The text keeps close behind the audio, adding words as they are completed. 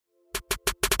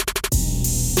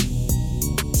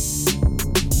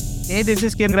Hey, this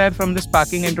is Kiran from the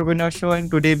Sparking Entrepreneur Show,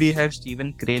 and today we have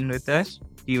Stephen Crane with us.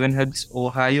 Stephen helps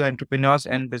Ohio entrepreneurs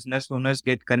and business owners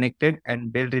get connected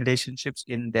and build relationships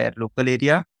in their local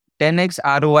area. 10x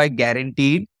ROI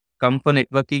guaranteed. Come for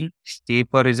networking, stay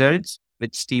for results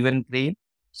with Stephen Crane.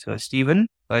 So, Stephen,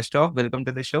 first off, welcome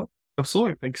to the show.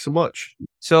 Absolutely. Thanks so much.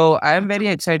 So, I am very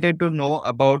excited to know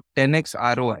about 10x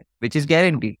ROI, which is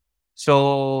guaranteed.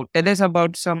 So, tell us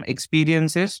about some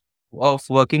experiences of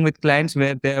working with clients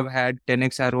where they have had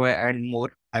 10x ROI and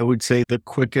more. I would say the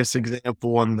quickest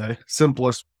example and the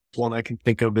simplest one I can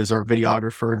think of is our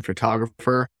videographer and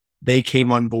photographer. They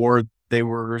came on board. They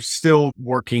were still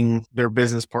working their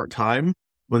business part-time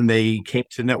when they came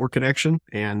to Network Connection.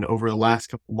 And over the last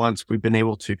couple of months, we've been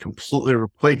able to completely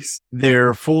replace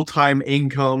their full-time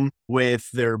income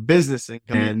with their business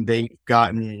income. And they've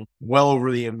gotten well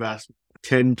over the investment,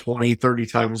 10, 20, 30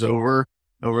 times over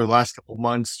the last couple of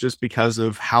months, just because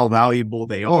of how valuable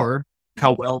they are,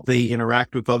 how well they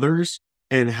interact with others,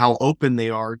 and how open they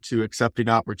are to accepting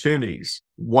opportunities.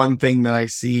 One thing that I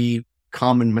see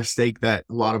common mistake that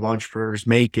a lot of entrepreneurs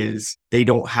make is they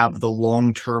don't have the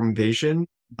long-term vision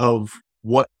of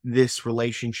what this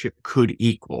relationship could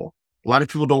equal. A lot of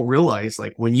people don't realize,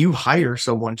 like, when you hire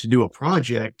someone to do a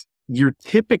project, you're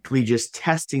typically just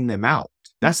testing them out.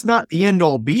 That's not the end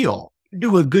all be all. You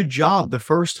do a good job the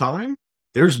first time,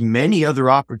 there's many other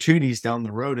opportunities down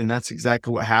the road. And that's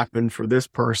exactly what happened for this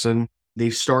person. They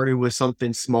started with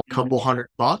something small, couple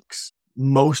 $100.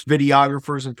 Most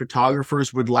videographers and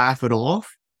photographers would laugh it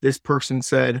off. This person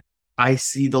said, I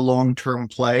see the long-term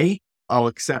play. I'll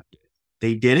accept it.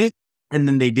 They did it. And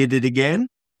then they did it again.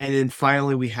 And then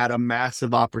finally we had a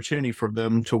massive opportunity for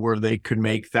them to where they could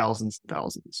make thousands and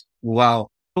thousands. Wow.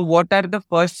 So what are the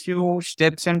first few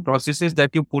steps and processes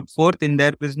that you put forth in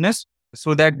their business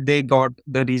so that they got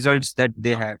the results that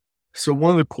they had? So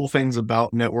one of the cool things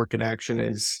about Network in Action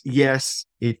is, yes,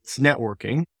 it's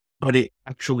networking, but it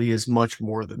actually is much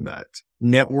more than that.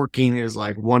 Networking is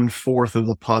like 1/4 of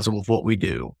the puzzle of what we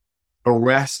do. The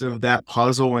rest of that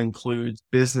puzzle includes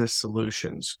business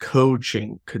solutions,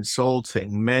 coaching,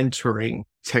 consulting, mentoring,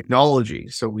 technology.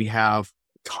 So we have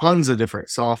tons of different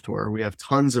software. We have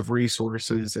tons of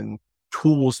resources and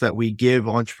tools that we give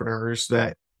entrepreneurs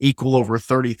that equal over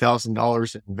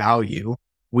 $30,000 in value.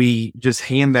 We just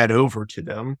hand that over to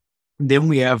them. Then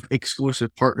we have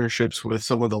exclusive partnerships with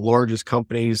some of the largest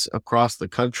companies across the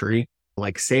country,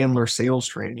 like Sandler Sales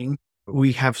Training.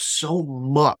 We have so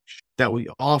much that we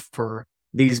offer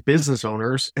these business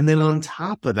owners. And then on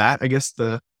top of that, I guess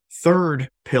the third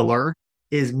pillar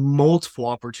is multiple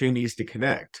opportunities to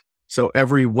connect. So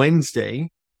every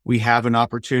Wednesday, we have an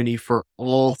opportunity for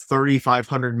all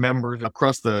 3,500 members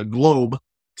across the globe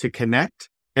to connect.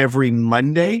 Every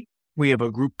Monday, we have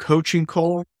a group coaching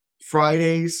call.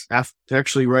 Fridays,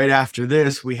 actually right after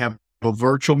this, we have a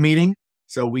virtual meeting.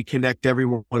 So we connect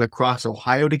everyone across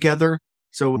Ohio together.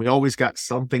 So we always got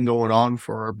something going on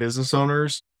for our business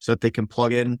owners so that they can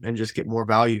plug in and just get more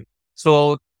value.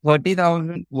 So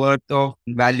 30,000 worth of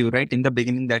value, right? In the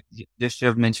beginning that you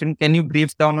have mentioned. Can you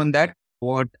brief down on that?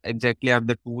 What exactly are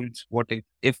the tools? What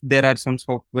if there are some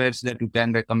softwares that you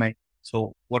can recommend?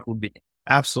 So what would be it?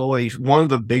 Absolutely. One of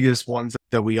the biggest ones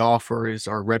that we offer is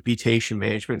our reputation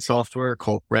management software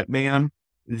called Repman.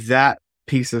 That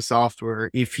piece of software,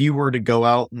 if you were to go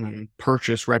out and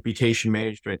purchase reputation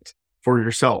management for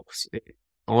yourselves, it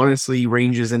honestly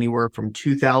ranges anywhere from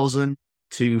 $2,000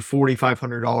 to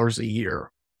 $4,500 a year.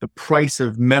 The price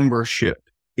of membership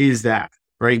is that,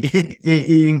 right?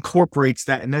 It incorporates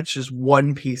that. And that's just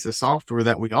one piece of software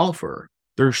that we offer.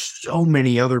 There's so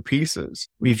many other pieces.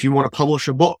 If you want to publish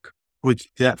a book, we do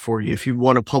that for you. If you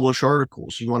want to publish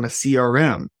articles, you want a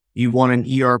CRM, you want an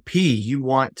ERP, you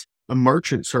want a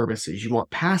merchant services, you want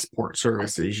passport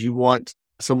services, you want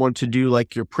someone to do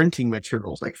like your printing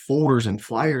materials, like folders and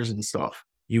flyers and stuff.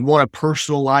 You want a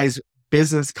personalized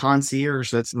business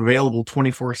concierge that's available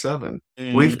 24/7.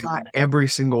 We've got every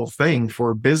single thing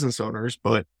for business owners,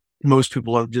 but most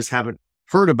people just haven't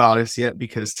heard about us yet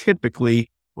because typically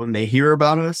when they hear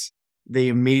about us, they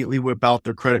immediately whip out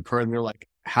their credit card and they're like,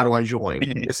 how do I join?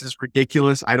 This is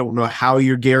ridiculous. I don't know how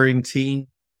you're guaranteeing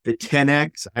the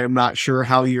 10X. I'm not sure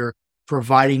how you're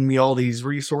providing me all these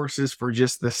resources for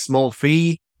just this small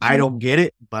fee. I don't get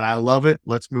it, but I love it.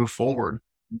 Let's move forward.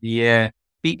 Yeah.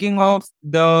 Speaking of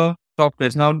the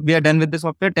softwares, now we are done with the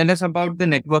software. Tell us about the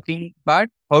networking part.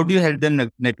 How do you help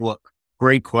them network?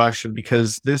 Great question,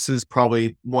 because this is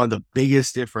probably one of the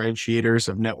biggest differentiators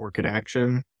of Network in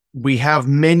Action. We have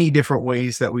many different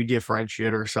ways that we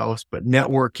differentiate ourselves, but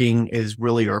networking is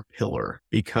really our pillar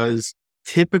because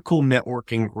typical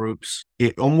networking groups,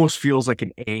 it almost feels like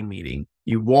an A meeting.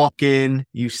 You walk in,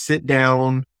 you sit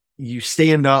down, you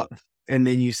stand up, and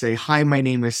then you say, "Hi, my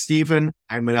name is Steven.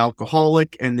 I'm an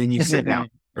alcoholic." And then you sit down,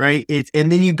 right?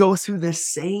 And then you go through the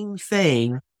same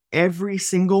thing every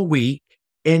single week.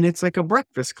 And it's like a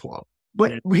breakfast club.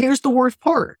 But here's the worst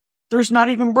part. There's not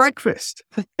even breakfast.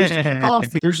 There's just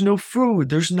coffee. There's no food.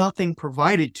 There's nothing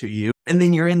provided to you. And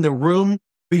then you're in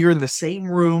the same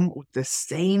room with the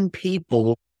same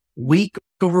people week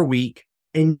over week,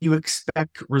 and you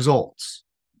expect results.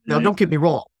 Now, don't get me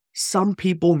wrong. Some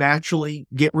people naturally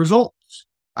get results.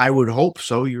 I would hope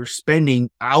so. You're spending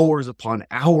hours upon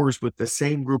hours with the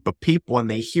same group of people and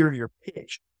they hear your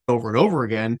pitch over and over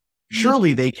again.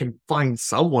 Surely they can find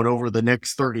someone over the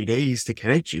next 30 days to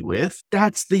connect you with.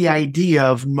 That's the idea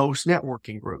of most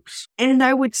networking groups. And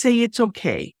I would say it's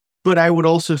okay, but I would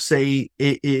also say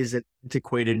it is an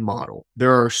antiquated model.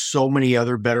 There are so many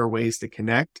other better ways to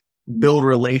connect, build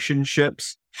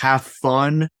relationships, have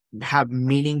fun, have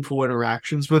meaningful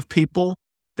interactions with people.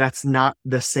 That's not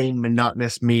the same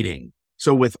monotonous meeting.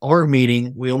 So with our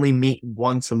meeting, we only meet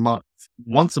once a month,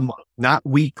 not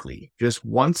weekly, just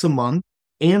once a month.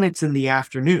 And it's in the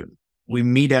afternoon. We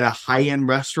meet at a high-end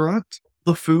restaurant.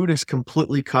 The food is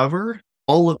completely covered.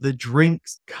 All of the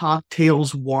drinks,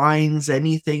 cocktails, wines,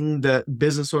 anything that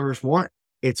business owners want,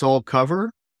 it's all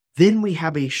covered. Then we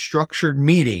have a structured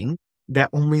meeting that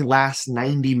only lasts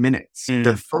 90 minutes.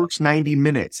 The first 90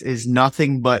 minutes is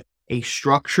nothing but a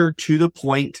structure to the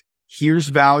point. Here's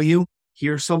value.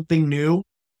 Here's something new.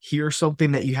 Here's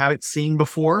something that you haven't seen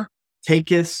before. Take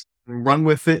this and run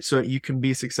with it so that you can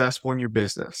be successful in your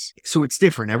business. So it's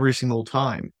different every single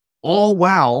time. All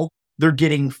while they're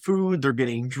getting food, they're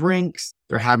getting drinks,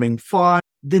 they're having fun.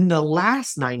 Then the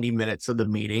last 90 minutes of the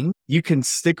meeting, you can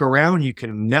stick around, you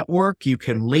can network, you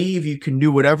can leave, you can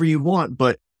do whatever you want.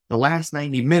 But the last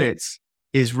 90 minutes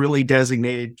is really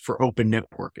designated for open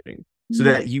networking so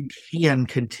that you can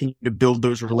continue to build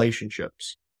those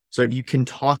relationships. So you can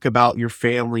talk about your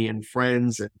family and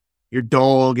friends and your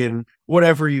dog and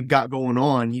whatever you've got going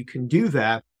on. You can do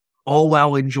that all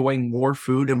while enjoying more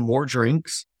food and more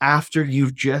drinks after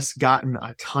you've just gotten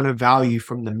a ton of value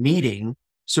from the meeting.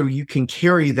 So you can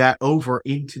carry that over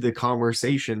into the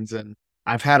conversations. And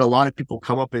I've had a lot of people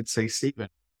come up and say, "Steven,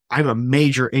 I'm a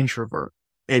major introvert,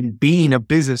 and being a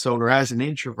business owner as an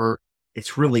introvert,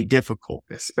 it's really difficult,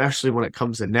 especially when it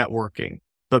comes to networking.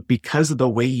 But because of the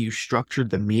way you structured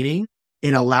the meeting,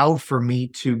 it allowed for me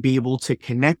to be able to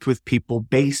connect with people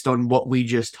based on what we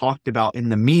just talked about in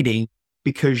the meeting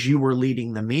because you were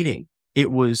leading the meeting.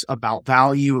 It was about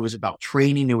value. It was about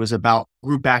training. It was about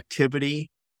group activity.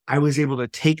 I was able to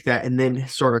take that and then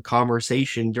start a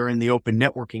conversation during the open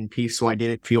networking piece so I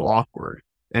didn't feel awkward.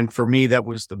 And for me, that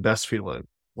was the best feeling."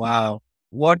 Wow.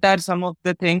 What are some of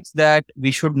the things that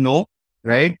we should know,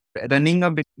 right? Running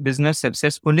a business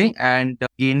successfully and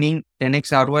gaining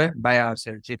 10x ROI by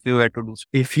ourselves if we were to do so.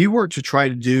 If you were to try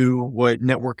to do what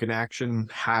Network in Action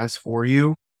has for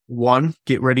you, one,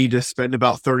 get ready to spend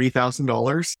about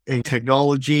 $30,000 in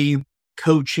technology,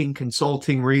 coaching,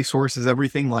 consulting, resources,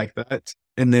 everything like that.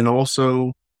 And then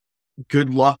also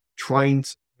good luck trying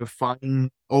to find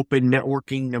open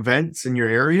networking events in your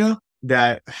area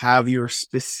that have your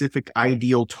specific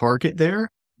ideal target there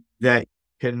that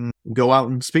can go out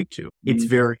and speak to. It's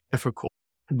very difficult.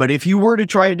 But if you were to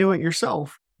try to do it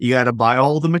yourself, you got to buy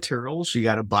all the materials. You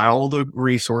got to buy all the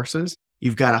resources.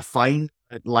 You've got to find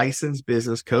a licensed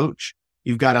business coach.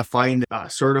 You've got to find a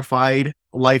certified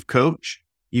life coach.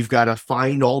 You've got to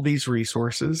find all these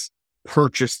resources,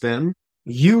 purchase them,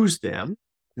 use them,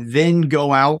 then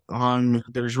go out on,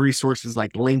 there's resources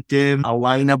like LinkedIn,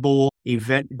 Alignable,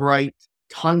 Eventbrite,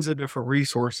 tons of different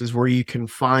resources where you can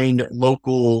find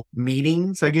local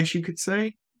meetings, I guess you could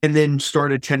say, and then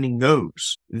start attending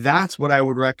those. That's what I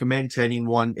would recommend to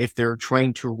anyone if they're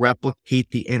trying to replicate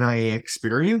the NIA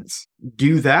experience.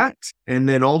 Do that. And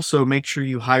then also make sure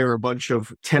you hire a bunch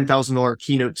of $10,000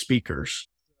 keynote speakers.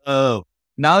 Oh,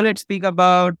 now let's speak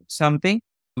about something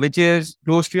which is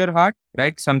close to your heart,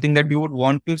 right? Something that you would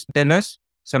want to tell us,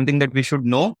 something that we should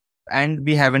know, and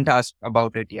we haven't asked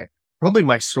about it yet. Probably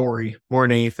my story more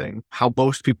than anything, how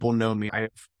most people know me.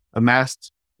 I've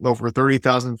amassed over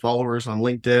 30,000 followers on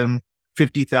LinkedIn,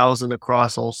 50,000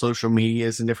 across all social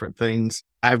medias and different things.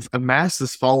 I've amassed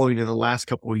this following in the last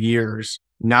couple of years,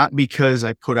 not because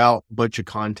I put out a bunch of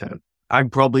content. I'm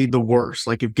probably the worst.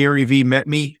 Like if Gary Vee met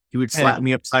me, he would slap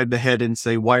me upside the head and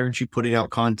say, "Why aren't you putting out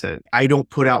content?" I don't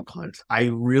put out content. I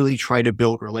really try to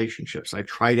build relationships. I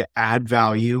try to add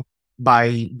value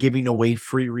by giving away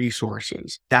free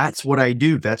resources. That's what I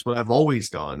do. That's what I've always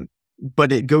done.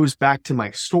 But it goes back to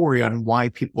my story on why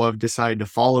people have decided to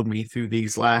follow me through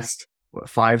these last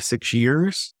 5, 6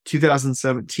 years.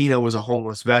 2017, I was a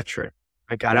homeless veteran.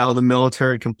 I got out of the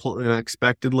military completely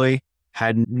unexpectedly,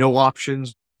 had no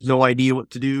options, no idea what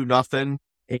to do, nothing.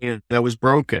 And I was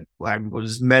broken. I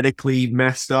was medically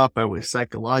messed up. I was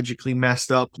psychologically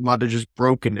messed up. A lot of just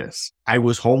brokenness. I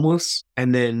was homeless.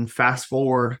 And then fast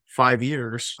forward 5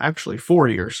 years, actually 4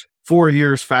 years, 4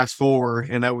 years fast forward,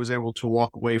 and I was able to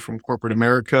walk away from corporate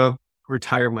America,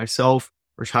 retire myself,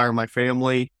 retire my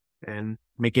family, and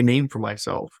make a name for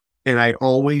myself. And I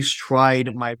always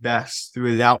tried my best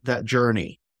throughout that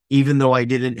journey, even though I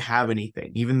didn't have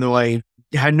anything, even though I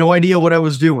had no idea what I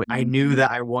was doing. I knew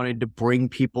that I wanted to bring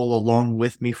people along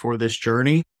with me for this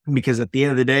journey, because at the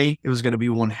end of the day, it was going to be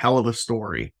one hell of a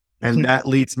story. And that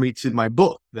leads me to my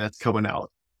book that's coming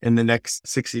out in the next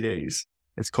 60 days.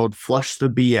 It's called Flush the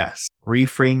BS,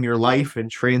 Reframe Your Life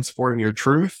and Transform Your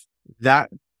Truth. That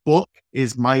book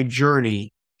is my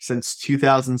journey since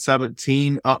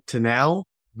 2017 up to now,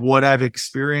 what I've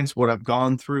experienced, what I've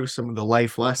gone through, some of the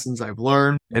life lessons I've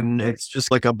learned. And it's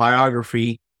just like a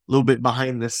biography, a little bit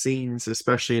behind the scenes,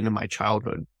 especially into my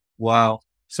childhood. Wow.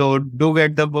 So do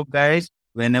get the book, guys,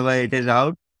 whenever it is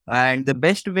out. And the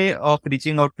best way of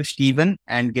reaching out to Steven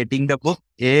and getting the book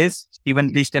is,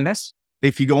 Steven, please tell us.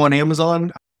 If you go on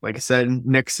Amazon, like I said,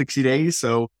 next 60 days.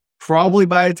 So probably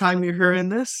by the time you're hearing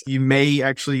this, you may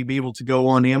actually be able to go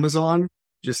on Amazon.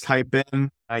 Just type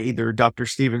in either Dr.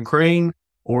 Stephen Crane,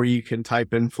 or you can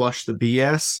type in Flush the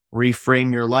BS,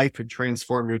 Reframe Your Life and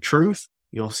Transform Your Truth.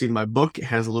 You'll see my book. It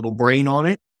has a little brain on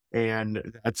it,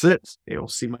 and that's it. You'll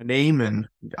see my name, and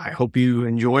I hope you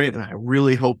enjoy it. And I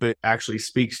really hope it actually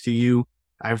speaks to you.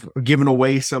 I've given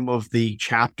away some of the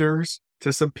chapters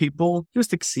to some people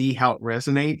just to see how it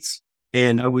resonates.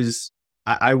 And I was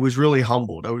really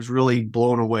humbled. I was really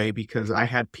blown away, because I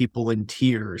had people in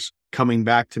tears coming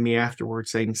back to me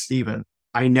afterwards saying, Stephen,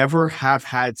 I never have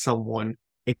had someone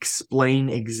explain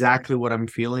exactly what I'm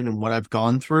feeling and what I've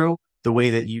gone through the way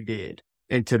that you did.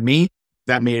 And to me,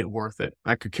 that made it worth it.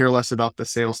 I could care less about the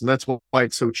sales. And that's why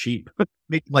it's so cheap.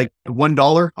 Like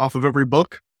 $1 off of every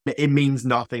book, it means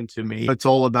nothing to me. It's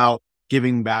all about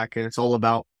giving back, and it's all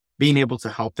about being able to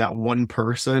help that one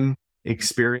person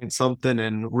experience something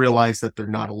and realize that they're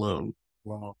not alone.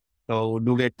 Wow. So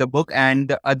do get the book. And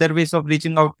the other ways of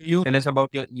reaching out to you, tell us about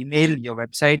your email, your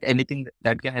website, anything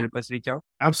that can help us reach out.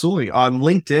 Absolutely. On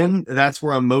LinkedIn, that's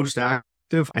where I'm most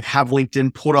active. I have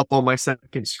LinkedIn put up on my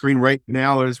second screen right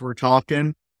now as we're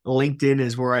talking. LinkedIn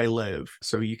is where I live.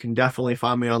 So you can definitely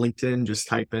find me on LinkedIn. Just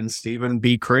type in Stephen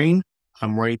B. Crane.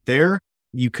 I'm right there.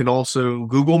 You can also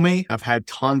Google me. I've had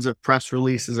tons of press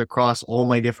releases across all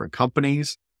my different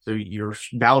companies. So you're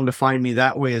bound to find me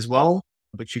that way as well.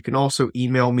 But you can also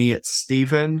email me at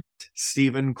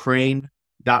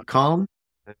stevencrane.com.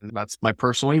 And that's my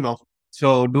personal email.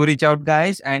 So do reach out,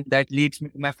 guys. And that leads me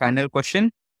to my final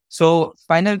question. So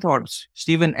final thoughts,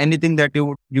 Stephen, anything that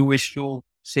you wish to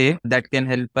say that can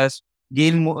help us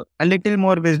gain a little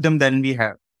more wisdom than we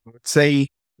have? I would say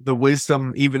the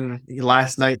wisdom, even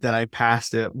last night that I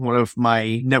passed at one of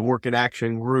my network and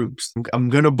action groups, I'm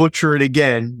going to butcher it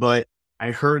again, but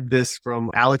I heard this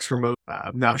from Alex Remote.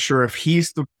 I'm not sure if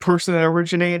he's the person that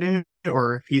originated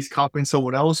or if he's copying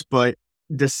someone else, but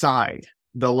decide.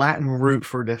 The Latin root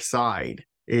for decide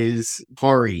is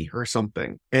pari or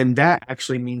something. And that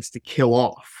actually means to kill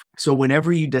off. So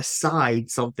whenever you decide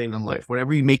something in life,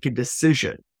 whenever you make a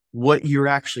decision, what you're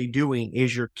actually doing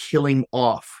is you're killing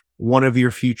off one of your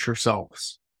future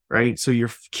selves, right? So you're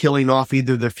killing off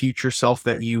either the future self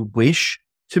that you wish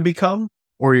to become,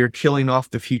 or you're killing off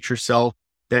the future self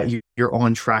that you're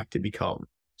on track to become.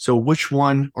 So which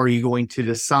one are you going to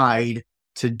decide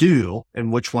to do,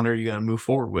 and which one are you going to move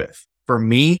forward with? For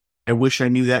me, I wish I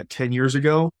knew that 10 years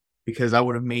ago, because I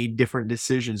would have made different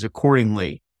decisions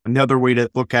accordingly. Another way to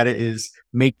look at it is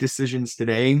make decisions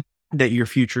today that your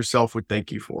future self would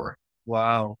thank you for.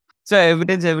 Wow. So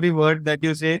evidence every word that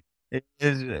you say. It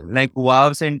is like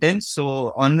wow sentence.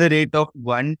 So on the rate of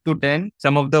 1 to 10,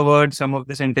 some of the words, some of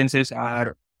the sentences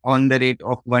are on the rate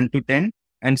of 1 to 10,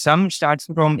 and some starts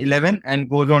from 11 and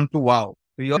goes on to wow.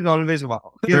 So yours is always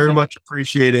wow. Very much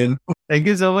appreciated. Thank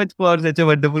you so much for such a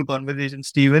wonderful conversation,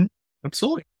 Stephen.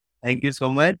 Absolutely. Thank you so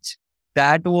much.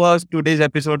 That was today's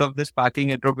episode of the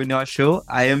Sparking Entrepreneur Show.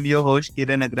 I am your host,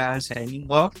 Kiran Agraha, signing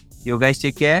off. You guys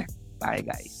take care. Bye,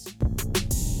 guys.